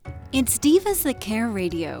It's Divas That Care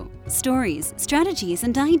Radio. Stories, strategies,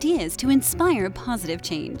 and ideas to inspire positive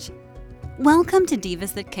change. Welcome to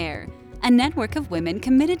Divas That Care, a network of women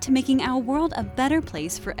committed to making our world a better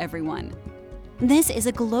place for everyone. This is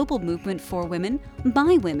a global movement for women,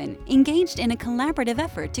 by women, engaged in a collaborative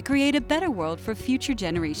effort to create a better world for future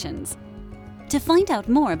generations. To find out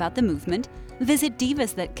more about the movement, visit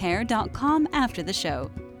divasthatcare.com after the show.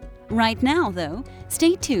 Right now, though,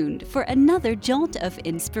 stay tuned for another jolt of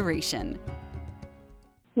inspiration.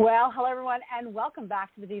 Well, hello, everyone, and welcome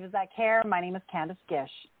back to the Divas That Care. My name is Candace Gish.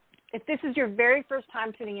 If this is your very first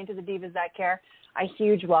time tuning into the Divas That Care, a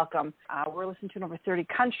huge welcome. We're listened to in over 30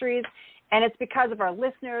 countries, and it's because of our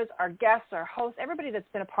listeners, our guests, our hosts, everybody that's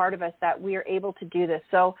been a part of us that we are able to do this.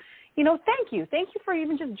 So, thank you. Thank you for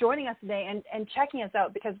even just joining us today and checking us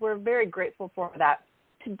out, because we're very grateful for that.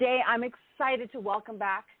 Today, I'm excited to welcome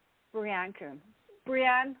back Brianne Kuhn.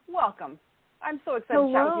 Brianne, welcome. I'm so excited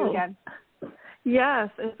to chat with you again. Yes,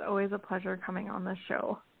 it's always a pleasure coming on this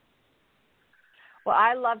show. Well,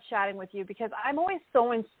 I love chatting with you because I'm always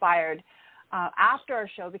so inspired after our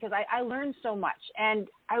show, because I learn so much. And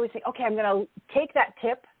I always think, okay, I'm going to take that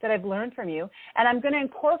tip that I've learned from you, and I'm going to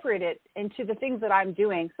incorporate it into the things that I'm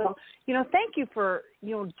doing. So, thank you for,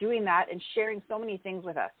 doing that and sharing so many things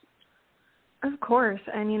with us. Of course.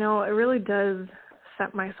 And, it really does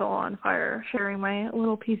set my soul on fire, sharing my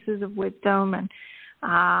little pieces of wisdom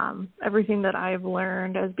and everything that I've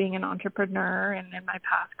learned as being an entrepreneur and in my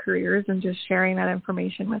past careers, and just sharing that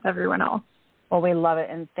information with everyone else. Well, we love it,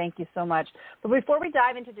 and thank you so much. But before we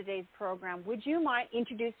dive into today's program, would you mind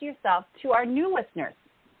introducing yourself to our new listeners?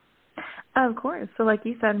 Of course. So like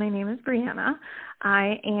you said, my name is Brianna.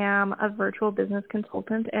 I am a virtual business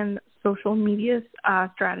consultant and social media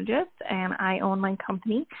strategist, and I own my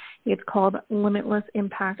company. It's called Limitless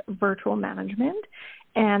Impact Virtual Management,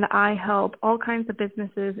 and I help all kinds of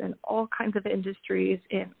businesses in all kinds of industries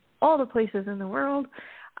in all the places in the world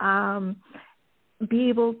be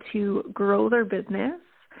able to grow their business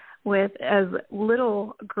with as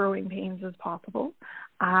little growing pains as possible,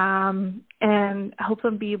 and help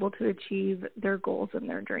them be able to achieve their goals and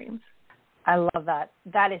their dreams. I love that.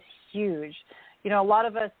 That is huge. A lot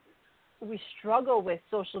of us, we struggle with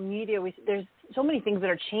social media. There's so many things that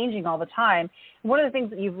are changing all the time. One of the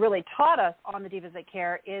things that you've really taught us on the Divas That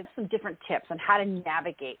Care is some different tips on how to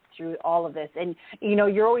navigate through all of this. And,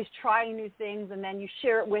 you're always trying new things, and then you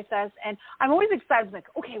share it with us. And I'm always excited, like,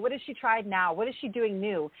 okay, what has she tried now? What is she doing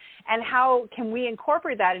new? And how can we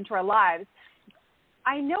incorporate that into our lives?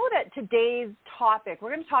 I know that today's topic,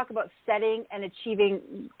 we're going to talk about setting and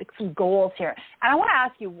achieving some goals here. And I want to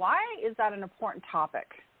ask you, why is that an important topic?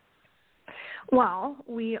 Well,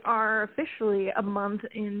 we are officially a month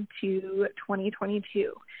into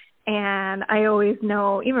 2022, and I always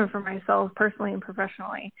know, even for myself personally and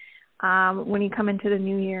professionally, when you come into the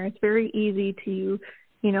new year, it's very easy to,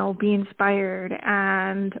 be inspired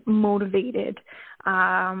and motivated,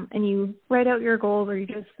 and you write out your goals, or you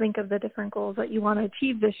just think of the different goals that you want to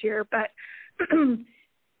achieve this year. But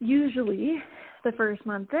usually the first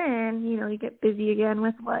month in, you get busy again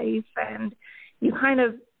with life, and you kind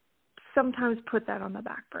of sometimes put that on the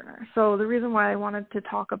back burner. So the reason why I wanted to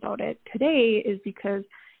talk about it today is because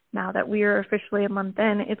now that we are officially a month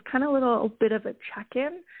in, it's kind of a little bit of a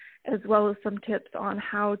check-in, as well as some tips on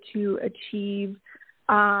how to achieve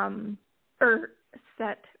or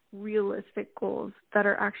set realistic goals that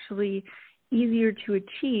are actually easier to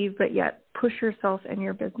achieve, but yet push yourself and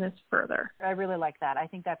your business further. I really like that. I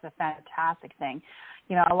think that's a fantastic thing.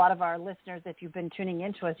 A lot of our listeners, if you've been tuning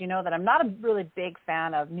into us, you know that I'm not a really big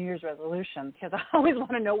fan of New Year's resolutions, because I always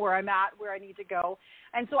want to know where I'm at, where I need to go.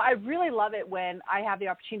 And so I really love it when I have the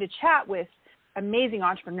opportunity to chat with amazing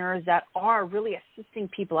entrepreneurs that are really assisting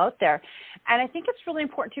people out there. And I think it's really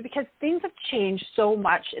important too, because things have changed so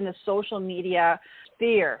much in the social media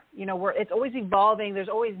sphere, where it's always evolving. There's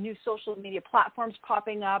always new social media platforms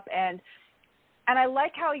popping up. And I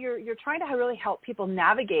like how you're trying to really help people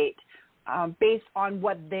navigate based on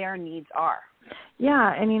what their needs are.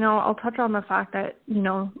 Yeah, and, I'll touch on the fact that,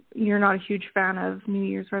 you're not a huge fan of New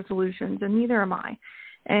Year's resolutions, and neither am I.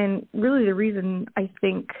 And really the reason I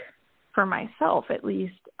think, for myself at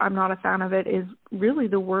least, I'm not a fan of it is really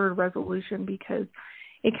the word resolution, because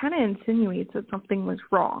it kind of insinuates that something was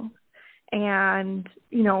wrong. And,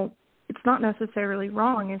 it's not necessarily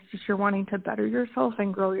wrong. It's just you're wanting to better yourself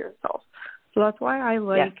and grow yourself. So that's why I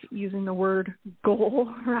like using the word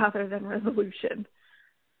goal rather than resolution.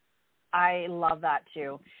 I love that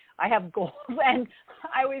too. I have goals, and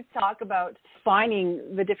I always talk about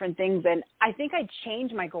finding the different things, and I think I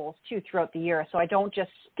change my goals too throughout the year, so I don't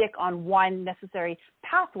just stick on one necessary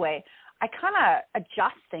pathway. I kind of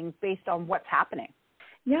adjust things based on what's happening.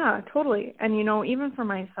 Yeah, totally. And, even for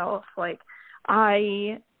myself, like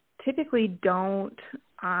I typically don't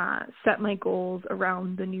set my goals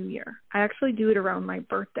around the new year. I actually do it around my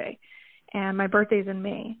birthday, and my birthday's in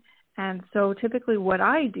May. And so typically what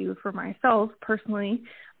I do for myself personally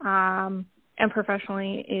and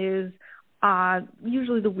professionally is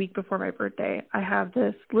usually the week before my birthday, I have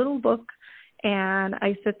this little book and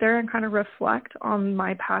I sit there and kind of reflect on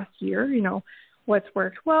my past year, what's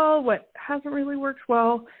worked well, what hasn't really worked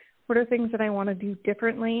well, what are things that I want to do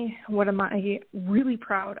differently, what am I really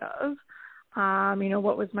proud of,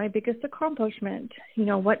 what was my biggest accomplishment,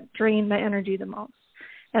 what drained my energy the most.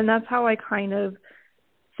 And that's how I kind of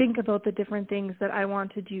think about the different things that I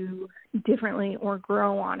want to do differently or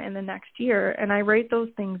grow on in the next year. And I write those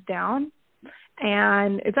things down.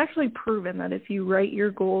 And it's actually proven that if you write your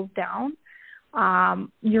goals down,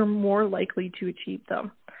 you're more likely to achieve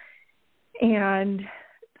them. And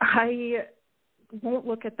I won't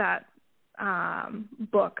look at that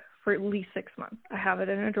book for at least 6 months. I have it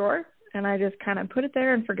in a drawer, and I just kind of put it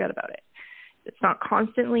there and forget about it. It's not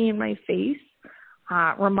constantly in my face,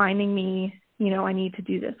 reminding me, I need to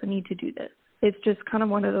do this, I need to do this. It's just kind of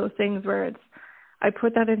one of those things where I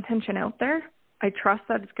put that intention out there, I trust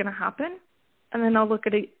that it's going to happen, and then I'll look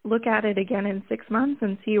at it again in 6 months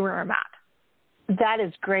and see where I'm at. That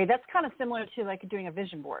is great. That's kind of similar to like doing a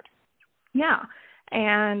vision board. Yeah,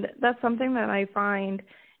 and that's something that I find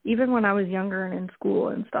even when I was younger and in school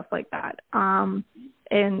and stuff like that. And,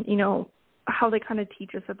 how they kind of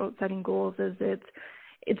teach us about setting goals is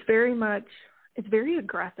it's very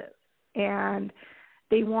aggressive, and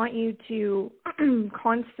they want you to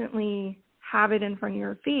constantly have it in front of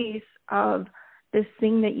your face of this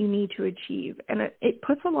thing that you need to achieve. And it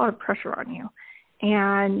puts a lot of pressure on you,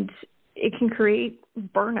 and it can create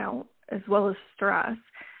burnout as well as stress,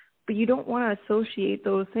 but you don't want to associate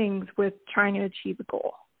those things with trying to achieve a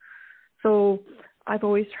goal. So I've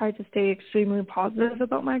always tried to stay extremely positive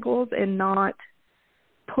about my goals and not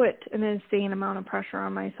put an insane amount of pressure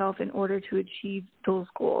on myself in order to achieve those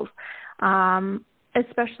goals,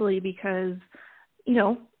 especially because,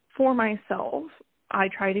 for myself, I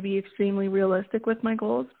try to be extremely realistic with my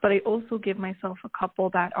goals, but I also give myself a couple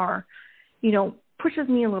that are, pushes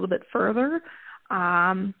me a little bit further.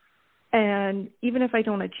 And even if I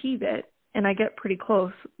don't achieve it and I get pretty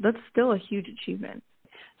close, that's still a huge achievement.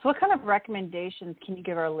 So what kind of recommendations can you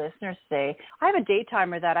give our listeners today? I have a day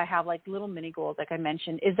timer that I have like little mini goals, like I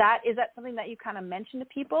mentioned. Is that something that you kind of mention to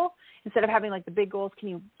people? Instead of having like the big goals, can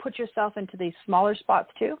you put yourself into these smaller spots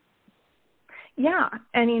too? Yeah.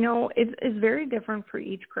 And, it's very different for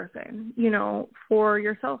each person. For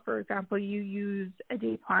yourself, for example, you use a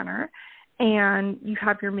day planner and you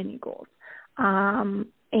have your mini goals.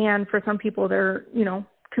 And for some people, they're,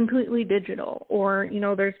 completely digital, or,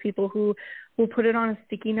 there's people who will put it on a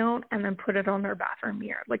sticky note and then put it on their bathroom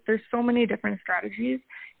mirror. Like, there's so many different strategies.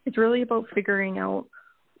 It's really about figuring out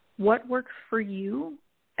what works for you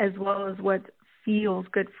as well as what feels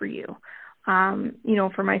good for you.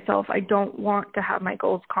 For myself, I don't want to have my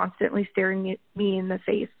goals constantly staring at me in the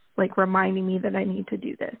face, like reminding me that I need to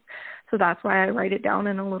do this. So that's why I write it down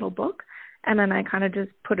in a little book, and then I kind of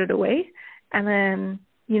just put it away. And then,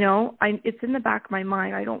 it's in the back of my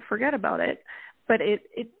mind. I don't forget about it, but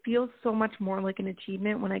it feels so much more like an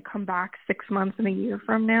achievement when I come back 6 months and a year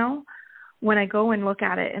from now, when I go and look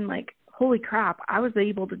at it and like, holy crap, I was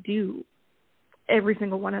able to do every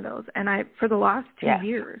single one of those. And for the last 2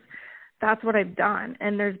 years, that's what I've done.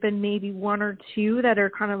 And there's been maybe one or two that are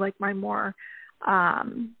kind of like my more,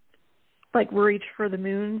 like reach for the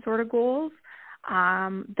moon sort of goals,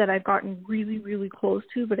 that I've gotten really, really close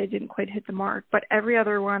to, but I didn't quite hit the mark. But every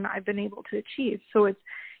other one I've been able to achieve. So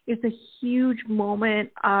it's a huge moment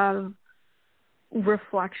of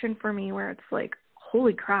reflection for me where it's like,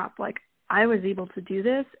 holy crap, like I was able to do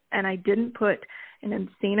this, and I didn't put an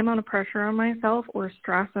insane amount of pressure on myself or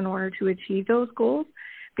stress in order to achieve those goals,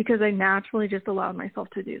 because I naturally just allowed myself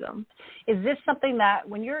to do them. Is this something that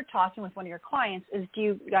when you're talking with one of your clients, do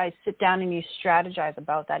you guys sit down and you strategize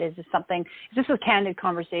about that? Is this a candid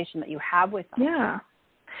conversation that you have with them?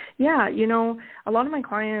 Yeah. A lot of my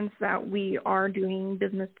clients that we are doing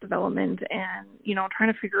business development and,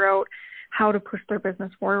 trying to figure out how to push their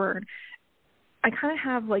business forward, I kind of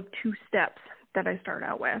have like 2 steps that I start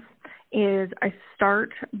out with. Is I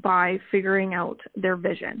start by figuring out their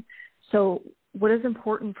vision. So what is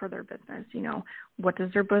important for their business? What does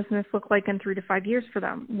their business look like in 3 to 5 years for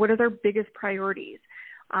them? What are their biggest priorities?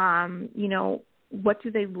 What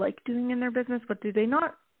do they like doing in their business? What do they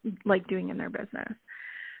not like doing in their business?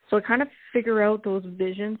 So I kind of figure out those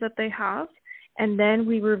visions that they have, And then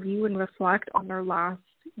we review and reflect on their last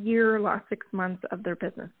year, last 6 months of their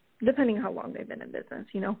business, depending how long they've been in business,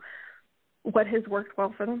 what has worked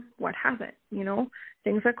well for them, what hasn't,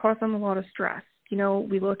 things that cause them a lot of stress.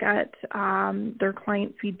 We look at their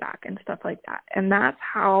client feedback and stuff like that. And that's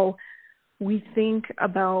how we think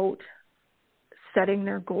about setting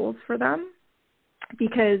their goals for them,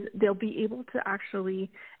 because they'll be able to actually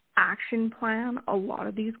action plan a lot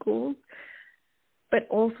of these goals. But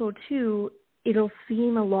also, too, it'll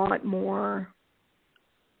seem a lot more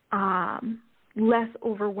less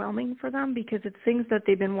overwhelming for them, because it's things that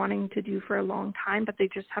they've been wanting to do for a long time, but they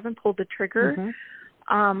just haven't pulled the trigger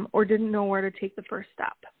or didn't know where to take the first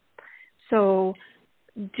step. So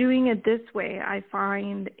doing it this way, I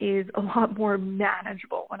find, is a lot more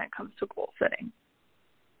manageable when it comes to goal setting.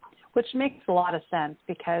 Which makes a lot of sense,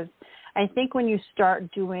 because I think when you start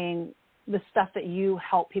doing the stuff that you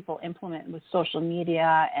help people implement with social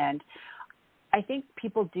media, and I think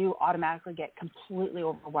people do automatically get completely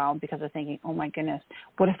overwhelmed because they're thinking, oh my goodness,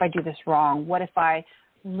 what if I do this wrong? What if I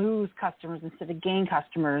lose customers instead of gain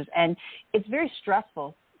customers? And it's very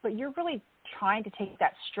stressful, but you're really trying to take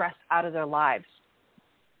that stress out of their lives.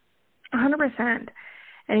 100%.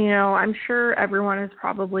 And, I'm sure everyone has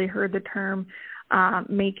probably heard the term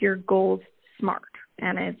make your goals SMART.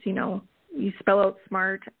 And it's, you spell out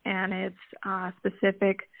SMART, and it's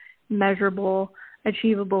specific, measurable,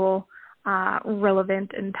 achievable,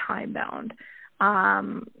 relevant, and time-bound.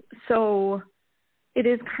 So it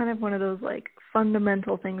is kind of one of those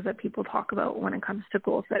fundamental things that people talk about when it comes to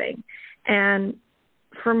goal setting. And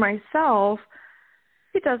for myself,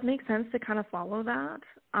 it does make sense to kind of follow that.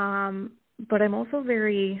 But I'm also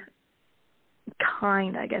very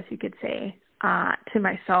kind, I guess you could say, to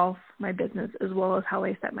myself, my business, as well as how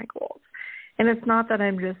I set my goals. And it's not that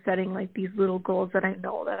I'm just setting these little goals that I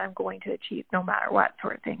know that I'm going to achieve no matter what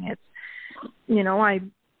sort of thing. It's,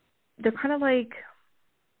 they're kind of like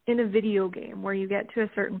in a video game where you get to a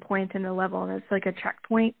certain point in the level and it's like a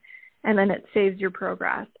checkpoint, and then it saves your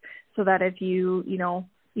progress so that if you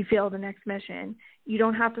fail the next mission, you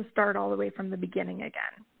don't have to start all the way from the beginning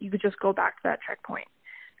again. You could just go back to that checkpoint.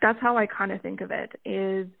 That's how I kind of think of it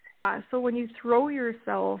is, so when you throw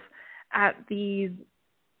yourself at these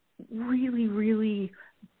really, really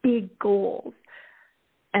big goals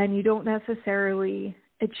and you don't necessarily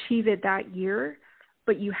achieve it that year,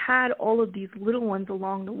 but you had all of these little ones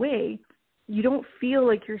along the way, you don't feel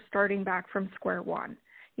like you're starting back from square one.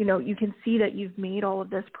 You can see that you've made all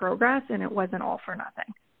of this progress and it wasn't all for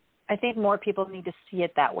nothing. I think more people need to see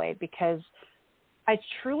it that way, because I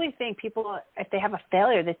truly think people, if they have a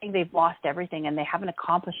failure, they think they've lost everything and they haven't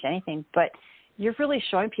accomplished anything. But you're really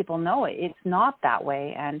showing people, no, it's not that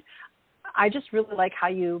way. And I just really like how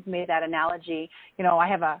you made that analogy.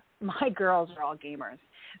 My girls are all gamers.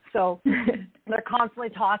 So they're constantly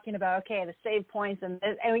talking about, okay, the save points. And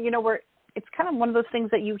it's kind of one of those things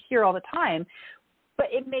that you hear all the time, but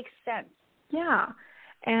it makes sense. Yeah.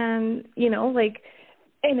 And,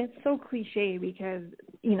 and it's so cliche because,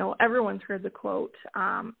 everyone's heard the quote,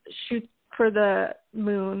 shoot for the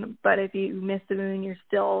moon, but if you miss the moon, you're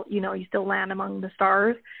still, you still land among the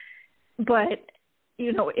stars. But,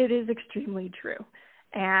 it is extremely true.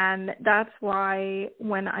 And that's why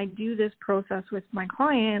when I do this process with my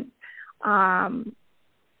clients,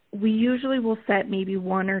 we usually will set maybe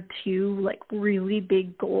one or two really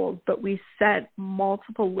big goals, but we set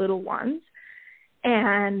multiple little ones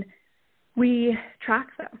and we track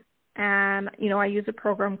them. And, I use a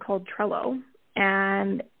program called Trello,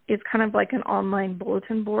 and it's kind of like an online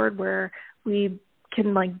bulletin board where we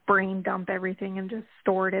can brain dump everything and just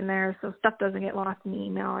store it in there so stuff doesn't get lost in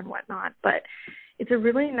email and whatnot. But it's a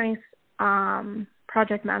really nice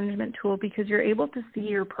project management tool because you're able to see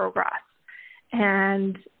your progress.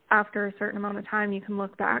 And after a certain amount of time, you can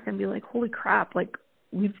look back and be like, holy crap,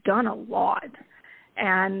 we've done a lot.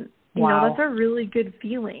 And, wow, that's a really good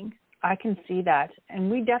feeling. I can see that. And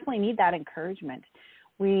we definitely need that encouragement.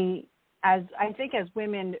 I think as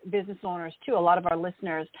women business owners too, a lot of our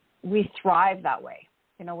listeners, we thrive that way.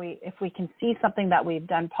 If we can see something that we've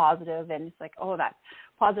done positive and it's like, oh, that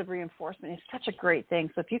positive reinforcement is such a great thing.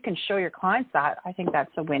 So if you can show your clients that, I think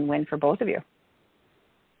that's a win-win for both of you.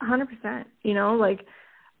 100%.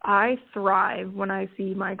 I thrive when I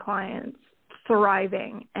see my clients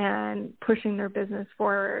thriving and pushing their business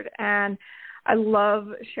forward. And I love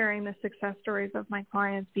sharing the success stories of my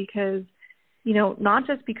clients because, not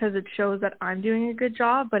just because it shows that I'm doing a good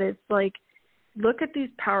job, but it's look at these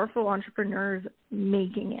powerful entrepreneurs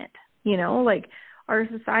making it. Our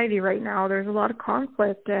society right now, there's a lot of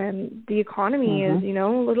conflict and the economy is, a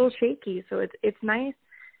little shaky. So it's nice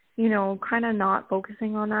kind of not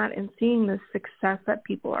focusing on that and seeing the success that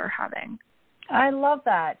people are having. I love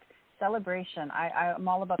that. Celebration. I'm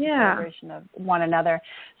all about the celebration of one another.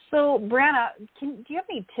 So, Brianna, do you have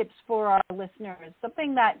any tips for our listeners?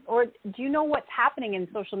 Something that, or do you know what's happening in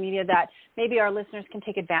social media that maybe our listeners can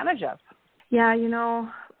take advantage of? Yeah,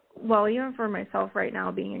 well, even for myself right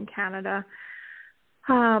now being in Canada,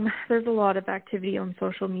 there's a lot of activity on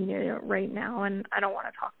social media right now, and I don't want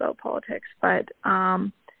to talk about politics, but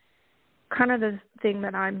kind of the thing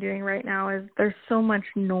that I'm doing right now is there's so much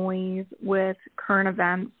noise with current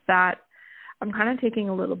events that I'm kind of taking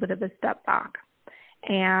a little bit of a step back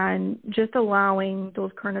and just allowing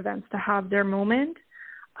those current events to have their moment.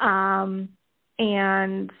 And,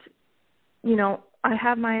 I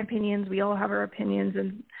have my opinions. We all have our opinions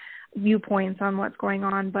and viewpoints on what's going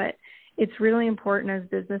on, but it's really important as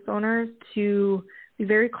business owners to be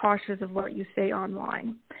very cautious of what you say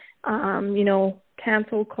online.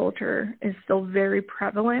 Cancel culture is still very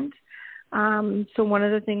prevalent. So one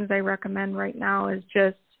of the things I recommend right now is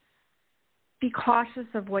just be cautious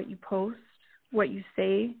of what you post, what you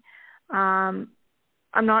say. I'm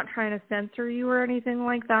not trying to censor you or anything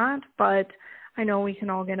like that, but I know we can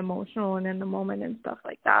all get emotional and in the moment and stuff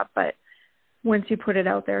like that. But once you put it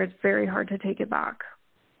out there, it's very hard to take it back.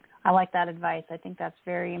 I like that advice. I think that's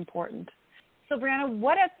very important. So, Brianna,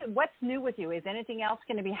 what's new with you? Is anything else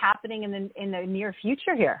going to be happening in the near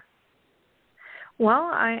future here? Well,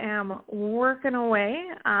 I am working away.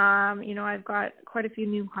 I've got quite a few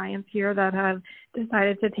new clients here that have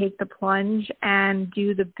decided to take the plunge and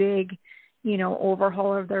do the big,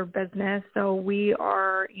 overhaul of their business. So we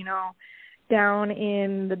are, down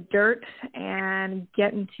in the dirt and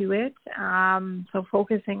getting to it. So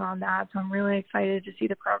focusing on that. So I'm really excited to see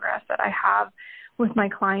the progress that I have with my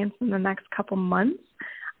clients in the next couple months.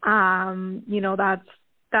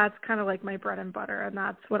 That's kind of like my bread and butter, and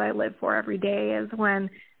that's what I live for every day is when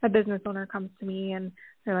a business owner comes to me and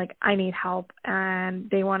they're like, I need help, and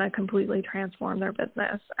they want to completely transform their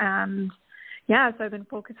business. And so I've been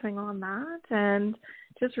focusing on that and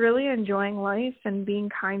just really enjoying life and being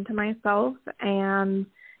kind to myself and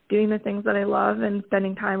doing the things that I love and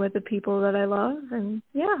spending time with the people that I love. And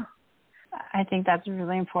I think that's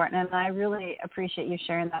really important, and I really appreciate you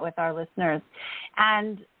sharing that with our listeners.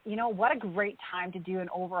 And, what a great time to do an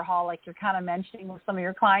overhaul like you're kind of mentioning with some of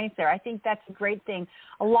your clients there. I think that's a great thing.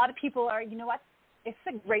 A lot of people are, it's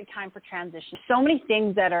a great time for transition. So many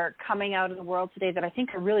things that are coming out in the world today that I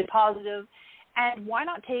think are really positive, and why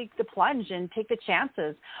not take the plunge and take the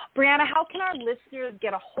chances? Brianna, how can our listeners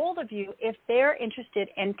get a hold of you if they're interested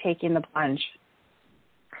in taking the plunge?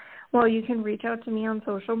 Well, you can reach out to me on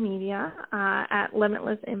social media at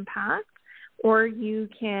Limitless Impact, or you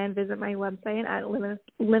can visit my website at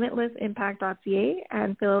limitlessimpact.ca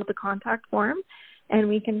and fill out the contact form, and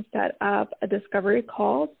we can set up a discovery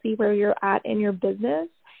call, see where you're at in your business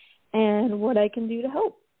and what I can do to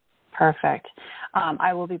help. Perfect.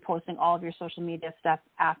 I will be posting all of your social media stuff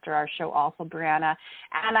after our show also, Brianna.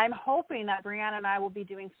 And I'm hoping that Brianna and I will be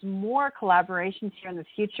doing some more collaborations here in the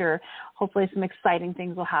future. Hopefully some exciting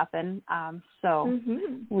things will happen.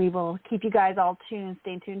 We will keep you guys all tuned.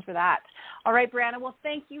 Stay tuned for that. All right, Brianna. Well,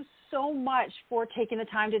 thank you so much for taking the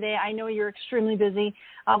time today. I know you're extremely busy.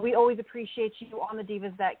 We always appreciate you on the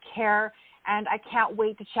Divas That Care, and I can't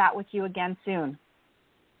wait to chat with you again soon.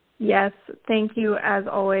 Yes, thank you as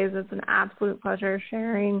always. It's an absolute pleasure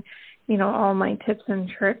sharing, all my tips and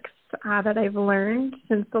tricks that I've learned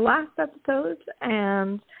since the last episode.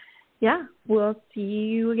 And we'll see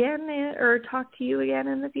you again or talk to you again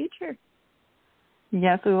in the future.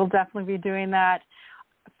 Yes, we will definitely be doing that.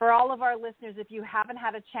 For all of our listeners, if you haven't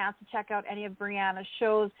had a chance to check out any of Brianna's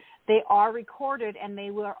shows, they are recorded and they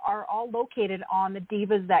are all located on the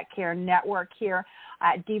Divas That Care network here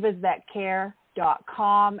at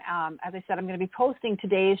divasthatcare.com. As I said, I'm going to be posting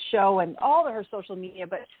today's show and all of her social media,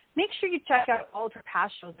 but make sure you check out all of her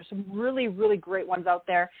past shows. There's some really, really great ones out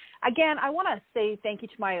there. Again, I want to say thank you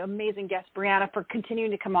to my amazing guest, Brianna, for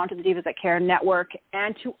continuing to come on to the Divas That Care network,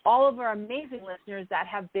 and to all of our amazing listeners that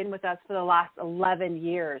have been with us for the last 11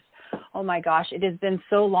 years. Oh my gosh, it has been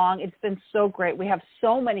so long. It's been so great. We have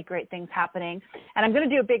so many great things happening. And I'm going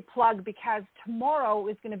to do a big plug because tomorrow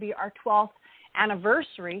is going to be our 12th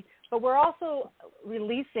anniversary. But we're also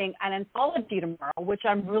releasing an anthology tomorrow, which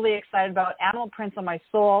I'm really excited about, Animal Prints on My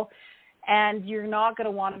Soul, and you're not going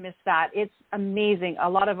to want to miss that. It's amazing. A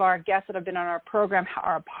lot of our guests that have been on our program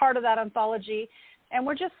are a part of that anthology, and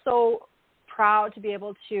we're just so proud to be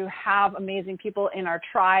able to have amazing people in our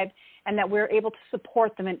tribe and that we're able to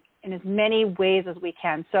support them in as many ways as we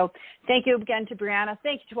can. So thank you again to Brianna.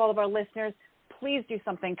 Thank you to all of our listeners. please do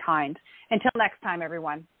something kind. Until next time,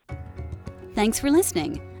 everyone. Thanks for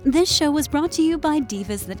listening. This show was brought to you by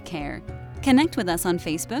Divas That Care. Connect with us on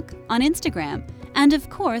Facebook, on Instagram, and of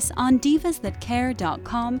course on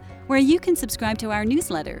divasthatcare.com, where you can subscribe to our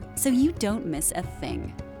newsletter so you don't miss a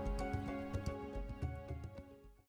thing.